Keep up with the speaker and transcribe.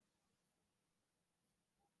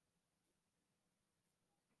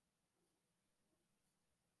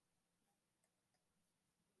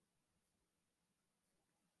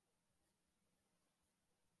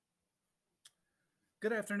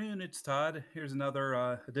Good afternoon, it's Todd. Here's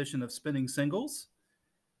another edition of Spinning Singles.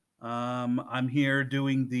 I'm here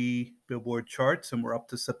doing the Billboard charts, and we're up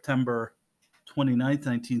to September 29th,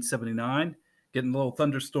 1979. Getting a little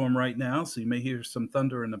thunderstorm right now, so you may hear some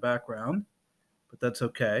thunder in the background, but that's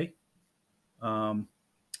okay. We're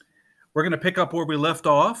going to pick up where we left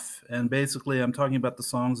off, and basically I'm talking about the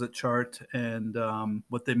songs that chart and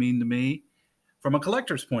what they mean to me from a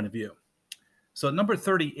collector's point of view. So at number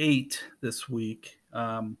 38 this week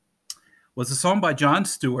was a song by Jon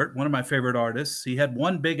Stewart, one of my favorite artists. He had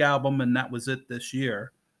one big album, and that was it this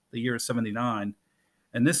year, the year of 79.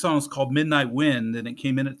 And this song is called Midnight Wind, and it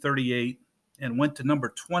came in at 38 and went to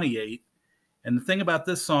number 28. And the thing about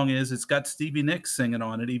this song is it's got Stevie Nicks singing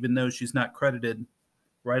on it, even though she's not credited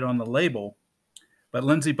right on the label. But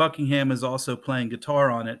Lindsey Buckingham is also playing guitar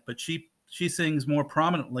on it, but she sings more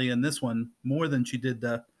prominently in this one, more than she did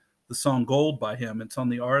the song Gold by him. It's on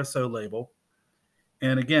the RSO label.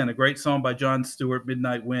 And again, a great song by Jon Stewart,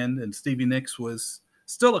 Midnight Wind, and Stevie Nicks was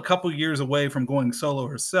still a couple years away from going solo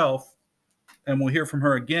herself. And we'll hear from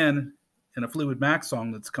her again in a Fleetwood Mac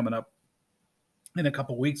song that's coming up in a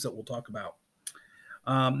couple weeks that we'll talk about.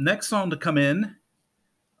 Next song to come in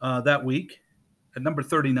that week at number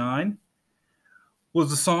 39 was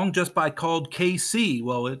a song just by called KC.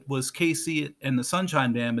 Well, it was KC and the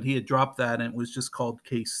Sunshine Band, but he had dropped that and it was just called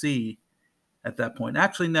KC at that point.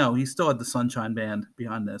 Actually, no, he still had the Sunshine Band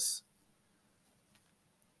behind this.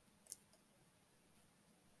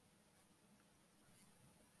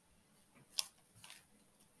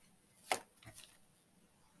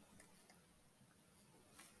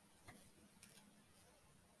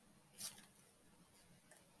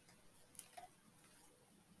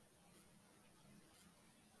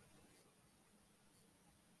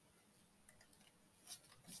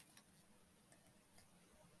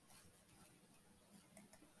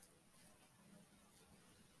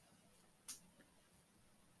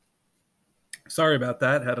 Sorry about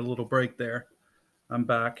that. Had a little break there. I'm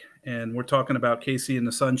back, and we're talking about KC and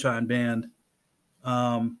the Sunshine Band.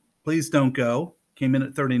 Please Don't Go came in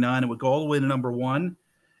at 39. It would go all the way to number 1,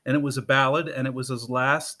 and it was a ballad, and it was his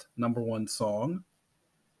last number 1 song.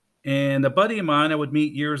 And a buddy of mine I would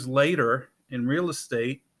meet years later in real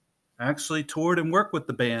estate actually toured and worked with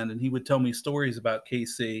the band, and he would tell me stories about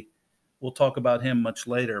KC. We'll talk about him much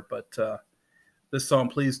later, but this song,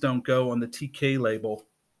 Please Don't Go, on the TK label,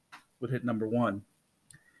 would hit number 1.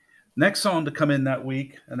 Next song to come in that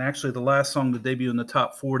week, and actually the last song to debut in the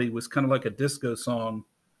top 40, was kind of like a disco song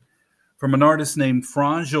from an artist named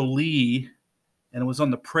Franjo Lee, and it was on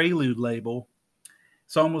the Prelude label.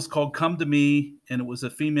 The song was called Come to Me, and it was a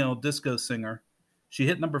female disco singer. She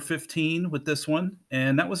hit number 15 with this one,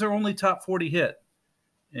 and that was her only top 40 hit.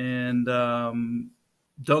 And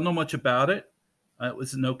don't know much about it. It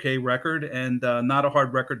was an okay record, and not a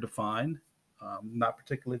hard record to find. Not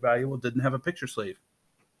particularly valuable, didn't have a picture sleeve.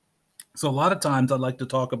 So a lot of times I like to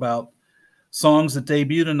talk about songs that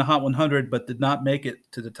debuted in the Hot 100 but did not make it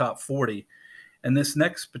to the top 40. And this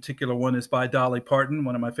next particular one is by Dolly Parton,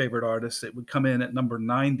 one of my favorite artists. It would come in at number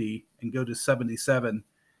 90 and go to 77,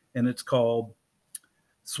 and it's called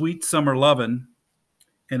Sweet Summer Lovin',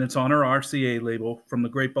 and it's on her RCA label from the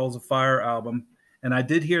Great Balls of Fire album. And I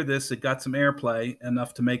did hear this. It got some airplay,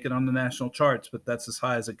 enough to make it on the national charts, but that's as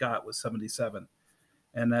high as it got, was 77.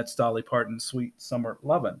 And that's Dolly Parton's Sweet Summer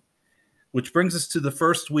Lovin', which brings us to the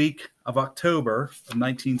first week of October of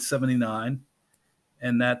 1979.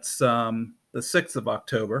 And that's the 6th of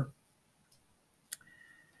October.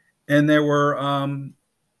 And there were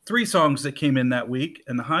 3 songs that came in that week.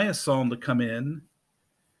 And the highest song to come in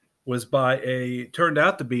was by turned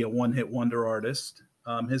out to be a one-hit wonder artist.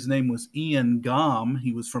 His name was Ian Gom.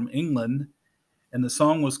 He was from England, and the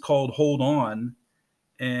song was called Hold On,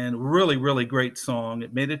 and really, really great song.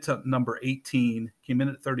 It made it to number 18, came in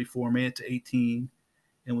at 34, made it to 18,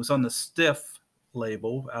 and was on the Stiff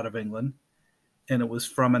label out of England, and it was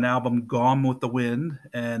from an album, Gone with the Wind,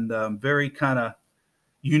 and very kind of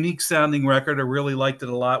unique sounding record. I really liked it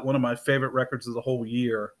a lot. One of my favorite records of the whole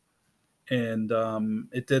year, and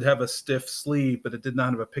it did have a stiff sleeve, but it did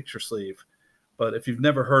not have a picture sleeve. But if you've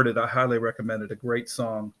never heard it, I highly recommend it. A great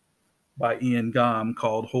song by Ian Gom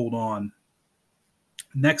called Hold On.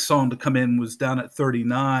 Next song to come in was down at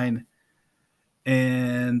 39,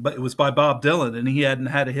 but it was by Bob Dylan, and he hadn't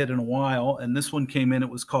had a hit in a while. And this one came in. It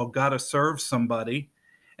was called Gotta Serve Somebody.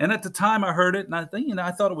 And at the time I heard it, and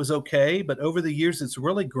I thought it was okay. But over the years, it's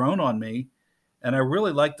really grown on me, and I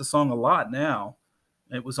really like the song a lot now.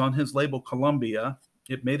 It was on his label Columbia.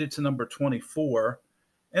 It made it to number 24.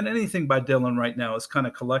 And anything by Dylan right now is kind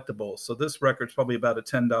of collectible. So this record's probably about a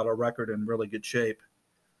 $10 record in really good shape.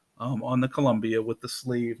 on the Columbia with the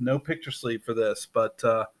sleeve. No picture sleeve for this, but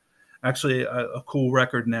actually a cool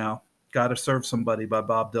record now. Gotta Serve Somebody by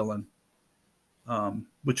Bob Dylan.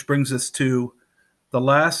 Which brings us to the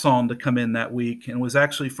last song to come in that week, and was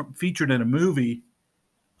actually featured in a movie.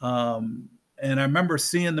 And I remember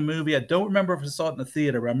seeing the movie. I don't remember if I saw it in the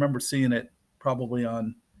theater, but I remember seeing it probably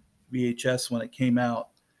on VHS when it came out.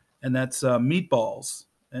 And that's Meatballs.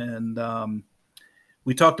 And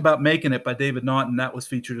we talked about Making It by David Naughton. That was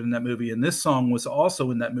featured in that movie. And this song was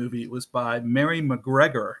also in that movie. It was by Mary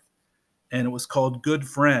McGregor, and it was called Good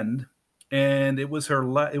Friend. And it was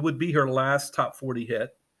it would be her last top 40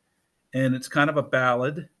 hit. And it's kind of a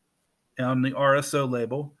ballad on the RSO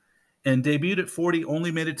label. And debuted at 40,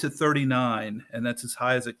 only made it to 39, and that's as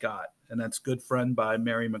high as it got. And that's Good Friend by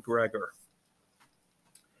Mary McGregor.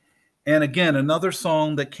 And again, another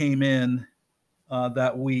song that came in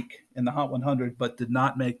that week in the Hot 100, but did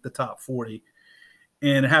not make the top 40.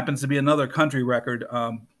 And it happens to be another country record,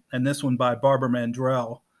 and this one by Barbara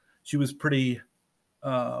Mandrell. She was pretty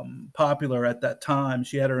popular at that time.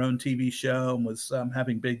 She had her own TV show and was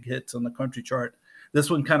having big hits on the country chart. This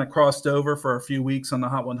one kind of crossed over for a few weeks on the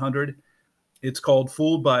Hot 100. It's called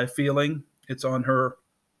Fooled by a Feeling. It's on her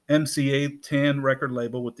MCA tan record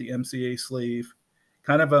label with the MCA sleeve.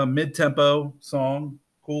 Kind of a mid-tempo song,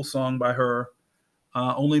 cool song by her.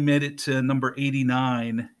 Only made it to number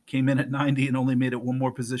 89, came in at 90 and only made it one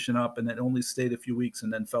more position up, and it only stayed a few weeks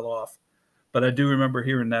and then fell off. But I do remember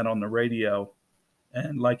hearing that on the radio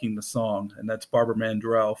and liking the song, and that's Barbara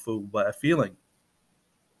Mandrell, Fooled by a Feeling.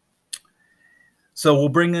 So we'll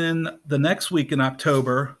bring in the next week in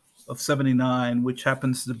October of 79, which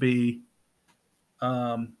happens to be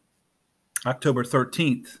October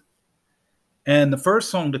 13th. And the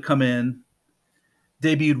first song to come in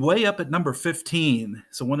debuted way up at number 15.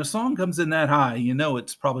 So when a song comes in that high, you know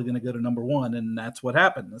it's probably going to go to number 1, and that's what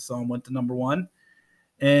happened. The song went to number 1.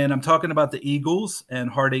 And I'm talking about the Eagles and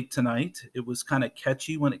Heartache Tonight. It was kind of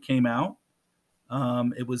catchy when it came out.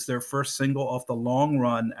 It was their first single off the Long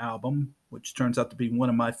Run album, which turns out to be one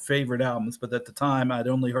of my favorite albums. But at the time, I'd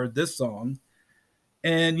only heard this song.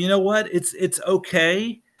 And you know what? It's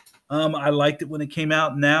okay. I liked it when it came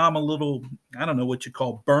out. Now I'm a little, I don't know what you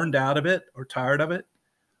call, burned out of it or tired of it.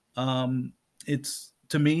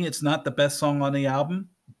 To me, it's not the best song on the album,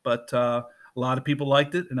 but a lot of people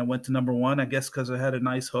liked it, and it went to number 1, I guess because it had a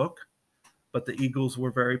nice hook. But the Eagles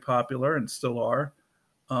were very popular and still are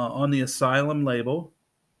on the Asylum label.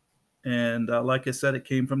 And like I said, it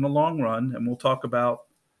came from the Long Run, and we'll talk about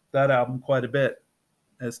that album quite a bit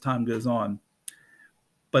as time goes on.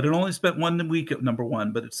 But it only spent 1 week at number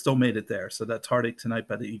 1, but it still made it there. So that's Heartache Tonight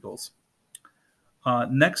by the Eagles.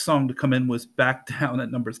 Next song to come in was Back Down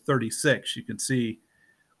at number 36. You can see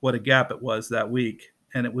what a gap it was that week.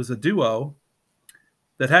 And it was a duo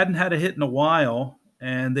that hadn't had a hit in a while,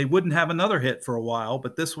 and they wouldn't have another hit for a while,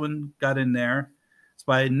 but this one got in there. It's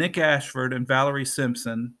by Nick Ashford and Valerie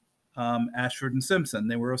Simpson. Ashford and Simpson.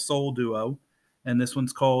 They were a soul duo, and this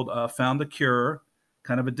one's called Found a Cure,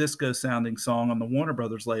 kind of a disco-sounding song on the Warner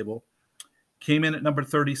Brothers label. Came in at number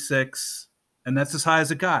 36, and that's as high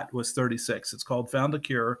as it got, was 36. It's called Found a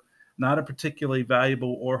Cure, not a particularly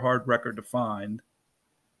valuable or hard record to find,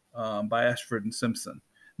 by Ashford and Simpson.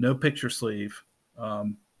 No picture sleeve,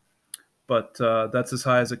 but that's as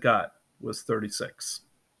high as it got, was 36.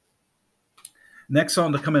 Next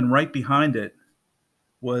song to come in right behind it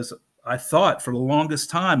was, I thought for the longest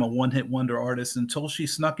time, a one-hit wonder artist until she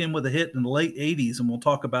snuck in with a hit in the late 80s, and we'll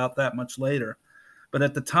talk about that much later. But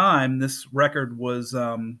at the time, this record was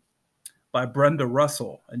by Brenda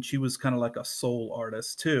Russell, and she was kind of like a soul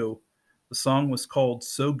artist too. The song was called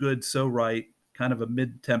So Good, So Right, kind of a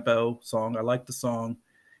mid-tempo song. I liked the song.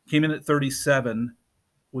 Came in at 37,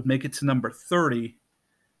 would make it to number 30,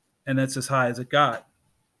 and that's as high as it got.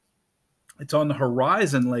 It's on the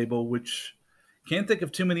Horizon label, which can't think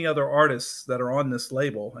of too many other artists that are on this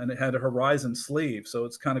label, and it had a Horizon sleeve, so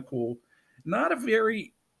it's kind of cool. Not a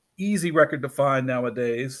very easy record to find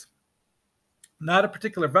nowadays. Not a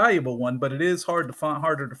particular valuable one, but it is harder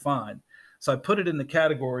to find. So I put it in the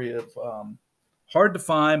category of hard to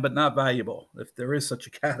find, but not valuable, if there is such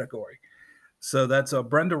a category. So that's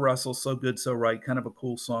Brenda Russell, So Good, So Right, kind of a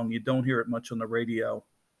cool song. You don't hear it much on the radio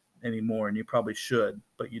anymore, and you probably should,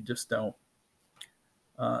 but you just don't.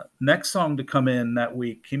 Next song to come in that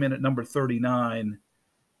week came in at number 39,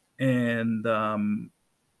 and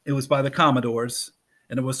it was by the Commodores,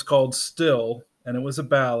 and it was called Still, and it was a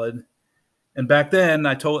ballad. And back then,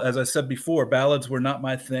 as I said before, ballads were not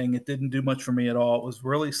my thing. It didn't do much for me at all. It was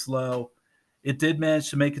really slow. It did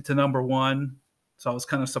manage to make it to number 1, so I was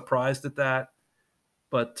kind of surprised at that.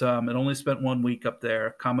 but it only spent 1 week up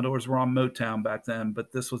there. Commodores were on Motown back then,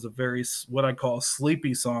 but this was a very, what I call,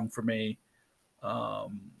 sleepy song for me.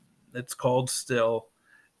 It's called Still.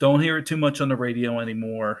 Don't hear it too much on the radio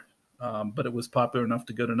anymore, but it was popular enough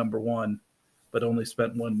to go to number one, but only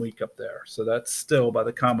spent 1 week up there. So that's Still by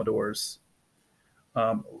the Commodores.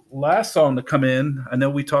 Last song to come in, I know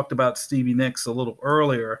we talked about Stevie Nicks a little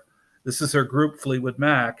earlier. This is her group Fleetwood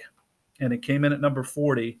Mac, and it came in at number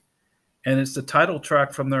 40. And it's the title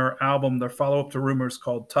track from their album, their follow-up to Rumors,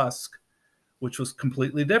 called Tusk, which was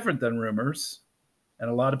completely different than Rumors. And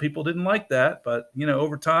a lot of people didn't like that. But,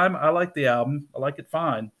 over time, I like the album. I like it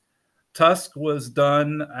fine. Tusk was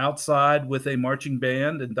done outside with a marching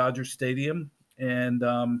band in Dodger Stadium, and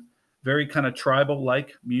very kind of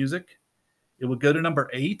tribal-like music. It would go to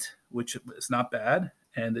number 8, which is not bad.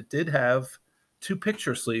 And it did have 2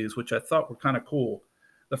 picture sleeves, which I thought were kind of cool.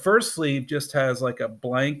 The first sleeve just has like a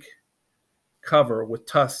blank cover with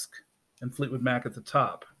Tusk and Fleetwood Mac at the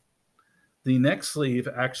top. The next sleeve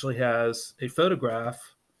actually has a photograph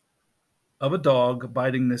of a dog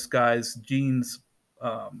biting this guy's jeans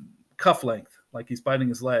cuff length, like he's biting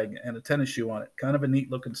his leg, and a tennis shoe on it. Kind of a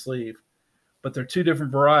neat looking sleeve. But they're 2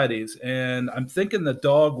 different varieties, and I'm thinking the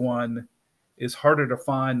dog one is harder to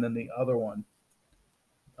find than the other one.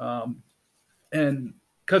 And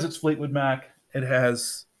because it's Fleetwood Mac, it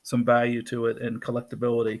has some value to it and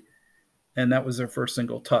collectability. And that was their first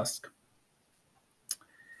single, Tusk.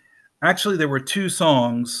 Actually, there were 2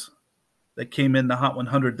 songs that came in the Hot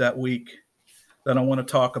 100 that week that I want to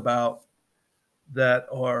talk about that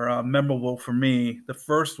are memorable for me. The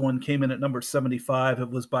first one came in at number 75. It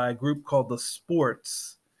was by a group called The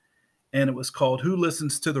Sports, and it was called Who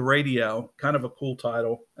Listens to the Radio? Kind of a cool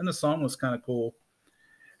title, and the song was kind of cool.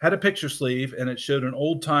 Had a picture sleeve, and it showed an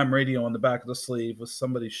old-time radio on the back of the sleeve with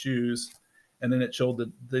somebody's shoes, and then it showed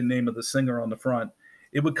the name of the singer on the front.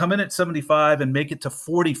 It would come in at 75 and make it to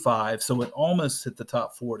 45, so it almost hit the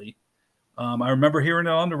top 40. I remember hearing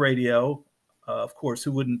it on the radio. Of course,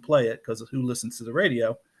 who wouldn't play it, because who listens to the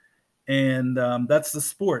radio? And that's The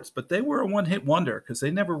Sports. But they were a one-hit wonder, because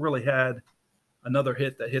they never really had another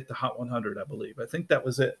hit that hit the Hot 100, I believe. I think that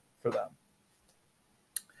was it for them.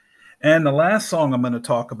 And the last song I'm going to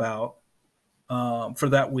talk about for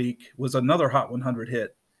that week was another Hot 100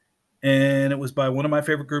 hit. And it was by one of my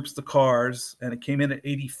favorite groups, The Cars, and it came in at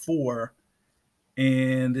 84.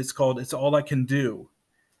 And it's called It's All I Can Do.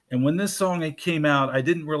 And when this song came out, I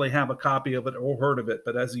didn't really have a copy of it or heard of it.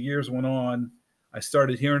 But as the years went on, I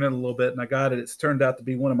started hearing it a little bit, and I got it. It's turned out to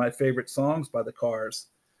be one of my favorite songs by The Cars.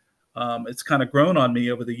 It's kind of grown on me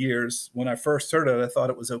over the years. When I first heard it, I thought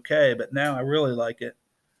it was okay, but now I really like it.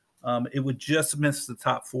 It would just miss the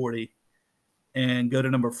top 40 and go to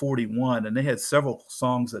number 41, and they had several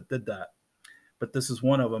songs that did that. But this is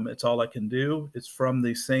one of them, It's All I Can Do. It's from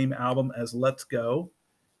the same album as Let's Go,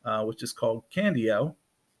 which is called Candy-O.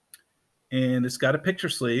 And it's got a picture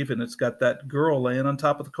sleeve, and it's got that girl laying on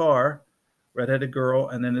top of the car, redheaded girl,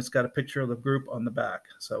 and then it's got a picture of the group on the back.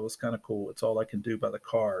 So it was kind of cool. It's All I Can Do by The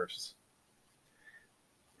Cars.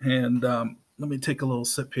 And let me take a little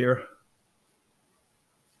sip here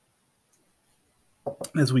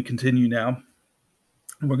as we continue now.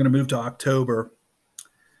 And we're going to move to October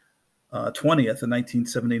 20th of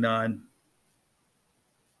 1979.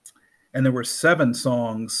 And there were 7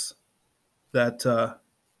 songs that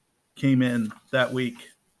came in that week,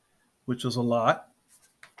 which was a lot.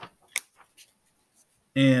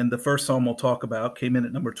 And the first song we'll talk about came in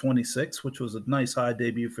at number 26, which was a nice high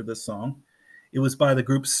debut for this song. It was by the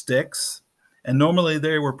group Styx. And normally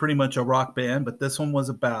they were pretty much a rock band, but this one was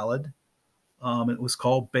a ballad. It was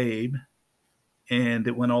called Babe. And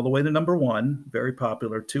it went all the way to number 1, very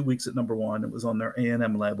popular, 2 weeks at number 1. It was on their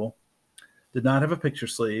A&M label. Did not have a picture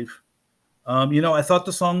sleeve. I thought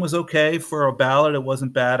the song was okay for a ballad. It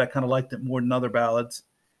wasn't bad. I kind of liked it more than other ballads.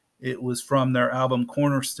 It was from their album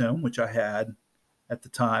Cornerstone, which I had at the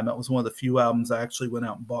time. That was one of the few albums I actually went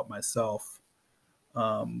out and bought myself.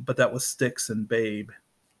 But that was Styx and Babe.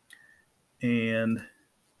 And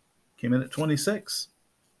came in at 26.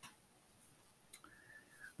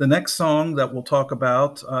 The next song that we'll talk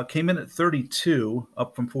about came in at 32,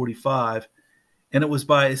 up from 45, and it was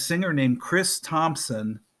by a singer named Chris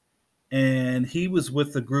Thompson, and he was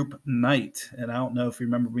with the group Night. And I don't know if you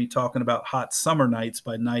remember me talking about Hot Summer Nights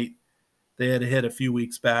by Night. They had a hit a few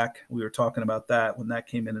weeks back. We were talking about that when that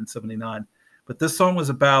came in 79. But this song was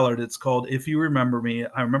a ballad. It's called If You Remember Me.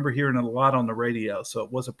 I remember hearing it a lot on the radio, so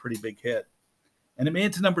it was a pretty big hit. And it made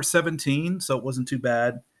it to number 17, so it wasn't too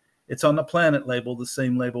bad. It's on the Planet label, the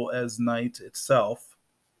same label as Night itself.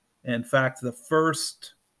 In fact, the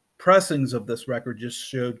first pressings of this record just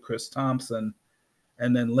showed Chris Thompson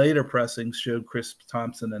and then later pressings showed Chris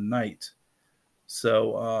Thompson and Knight.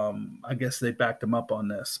 So I guess they backed him up on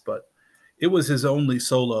this, but it was his only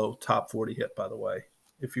solo top 40 hit, by the way,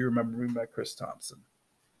 if you remember, reading by Chris Thompson.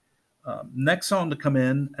 Next song to come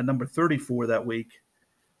in at number 34 that week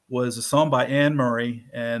was a song by Anne Murray,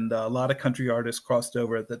 and a lot of country artists crossed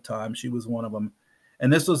over at that time. She was one of them.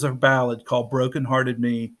 And this was a ballad called Broken Hearted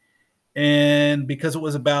Me. And because it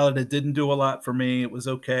was a ballad, it didn't do a lot for me. It was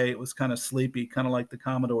okay. It was kind of sleepy, kind of like the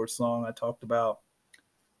Commodore song I talked about.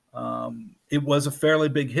 It was a fairly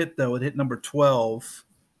big hit, though. It hit number 12.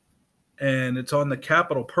 And it's on the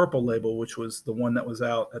Capitol Purple label, which was the one that was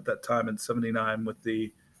out at that time in 79 with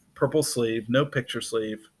the purple sleeve, no picture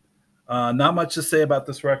sleeve. Not much to say about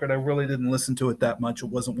this record. I really didn't listen to it that much. It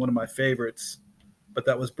wasn't one of my favorites, but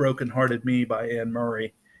that was Broken Hearted Me by Anne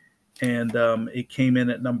Murray. And it came in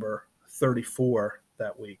at number 34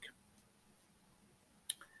 that week.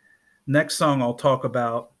 Next song I'll talk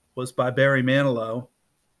about was by Barry Manilow.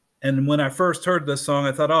 And when I first heard this song,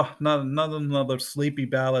 I thought, oh, not another sleepy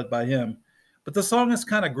ballad by him. But the song has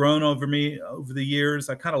kind of grown over me over the years.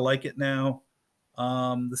 I kind of like it now.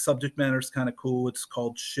 The subject matter is kind of cool. It's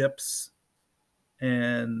called Ships.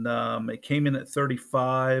 And it came in at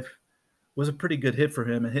 35. It was a pretty good hit for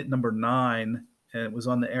him. It hit number 9, and it was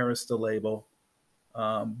on the Arista label.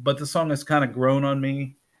 But the song has kind of grown on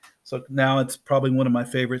me. So now it's probably one of my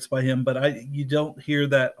favorites by him, but you don't hear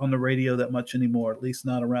that on the radio that much anymore, at least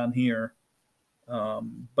not around here.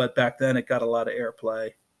 But back then it got a lot of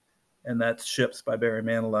airplay, and that's Ships by Barry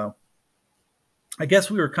Manilow. I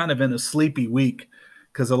guess we were kind of in a sleepy week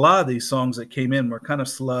because a lot of these songs that came in were kind of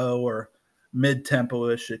slow or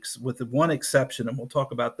mid-tempo-ish, with one exception, and we'll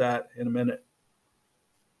talk about that in a minute.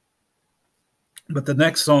 But the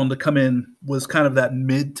next song to come in was kind of that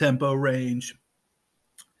mid-tempo range.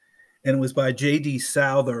 And it was by J.D.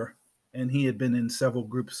 Souther, and he had been in several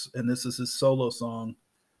groups, and this is his solo song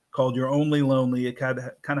called You're Only Lonely. It kind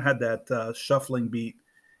of had that shuffling beat,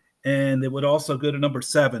 and it would also go to number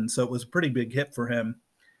 7, so it was a pretty big hit for him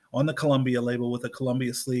on the Columbia label with a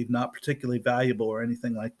Columbia sleeve, not particularly valuable or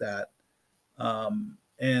anything like that.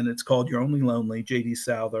 And it's called You're Only Lonely, J.D.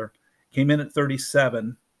 Souther. Came in at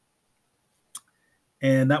 37,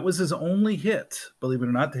 and that was his only hit, believe it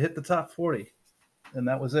or not, to hit the top 40. And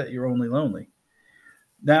that was it. You're Only Lonely.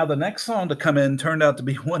 Now, the next song to come in turned out to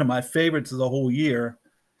be one of my favorites of the whole year,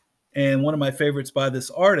 and one of my favorites by this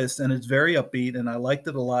artist, and it's very upbeat, and I liked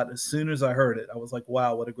it a lot as soon as I heard it. I was like,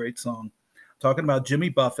 wow, what a great song. Talking about Jimmy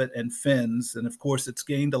Buffett and Fins, and of course it's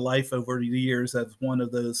gained a life over the years as one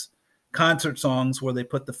of those concert songs where they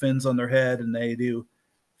put the fins on their head and they do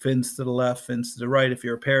fins to the left, fins to the right. If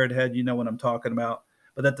you're a parrot head, you know what I'm talking about.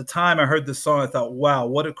 But at the time I heard this song, I thought, wow,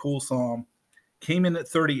 what a cool song. Came in at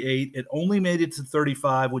 38. It only made it to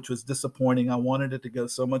 35, which was disappointing. I wanted it to go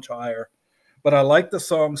so much higher. But I liked the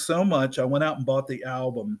song so much, I went out and bought the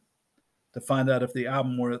album to find out if the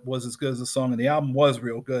album was as good as the song. And the album was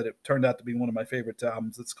real good. It turned out to be one of my favorite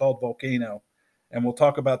albums. It's called Volcano. And we'll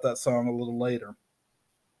talk about that song a little later.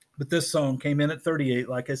 But this song came in at 38,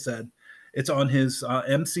 like I said. It's on his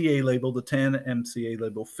MCA label, the 10 MCA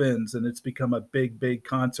label, Fins. And it's become a big, big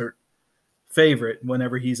concert favorite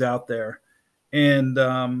whenever he's out there. And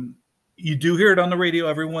you do hear it on the radio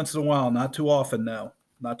every once in a while. Not too often, though.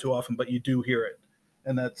 Not too often, but you do hear it.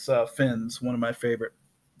 And that's Fins, one of my favorites.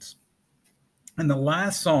 And the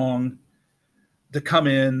last song to come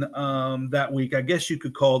in that week, I guess you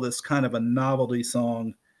could call this kind of a novelty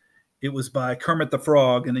song. It was by Kermit the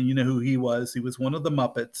Frog, and you know who he was. He was one of the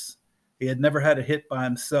Muppets. He had never had a hit by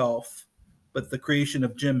himself, but the creation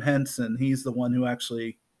of Jim Henson, he's the one who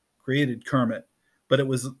actually created Kermit. But it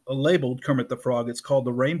was labeled Kermit the Frog. It's called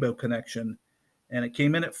The Rainbow Connection, and it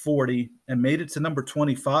came in at 40 and made it to number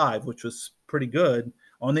 25, which was pretty good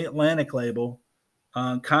on the Atlantic label.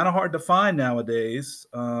 Kind of hard to find nowadays.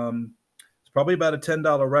 It's probably about a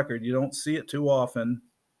 $10 record. You don't see it too often,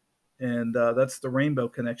 and that's The Rainbow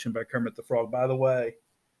Connection by Kermit the Frog. By the way,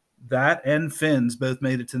 that and Fins both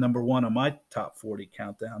made it to number 1 on my top 40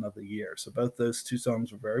 countdown of the year. So both those two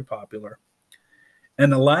songs were very popular.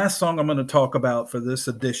 And the last song I'm going to talk about for this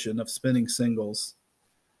edition of Spinning Singles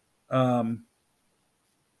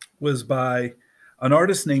was by an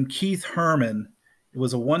artist named Keith Herman. It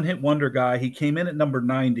was a one-hit wonder guy. He came in at number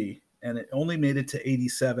 90, and it only made it to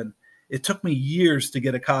 87. It took me years to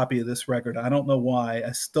get a copy of this record. I don't know why.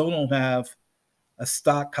 I still don't have a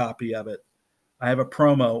stock copy of it. I have a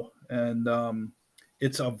promo, and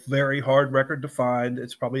it's a very hard record to find.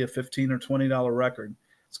 It's probably a $15 or $20 record.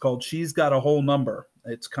 It's called She's Got a Whole Number.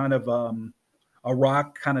 It's kind of a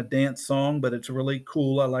rock kind of dance song, but it's really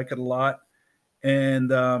cool. I like it a lot. And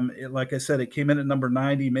like I said, it came in at number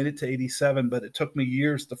 90, made it to 87, but it took me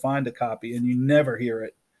years to find a copy, and you never hear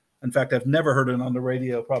it. In fact, I've never heard it on the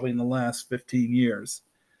radio probably in the last 15 years.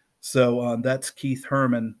 So that's Keith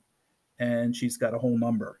Herman, and she's got a whole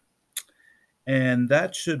number. And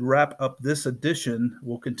that should wrap up this edition.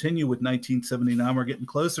 We'll continue with 1979. We're getting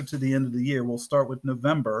closer to the end of the year. We'll start with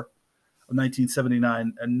November of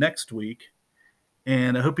 1979 next week.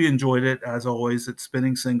 And I hope you enjoyed it. As always, it's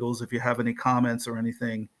Spinning Singles. If you have any comments or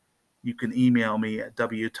anything, you can email me at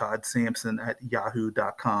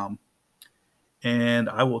wtoddsampson@yahoo.com. And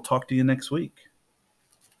I will talk to you next week.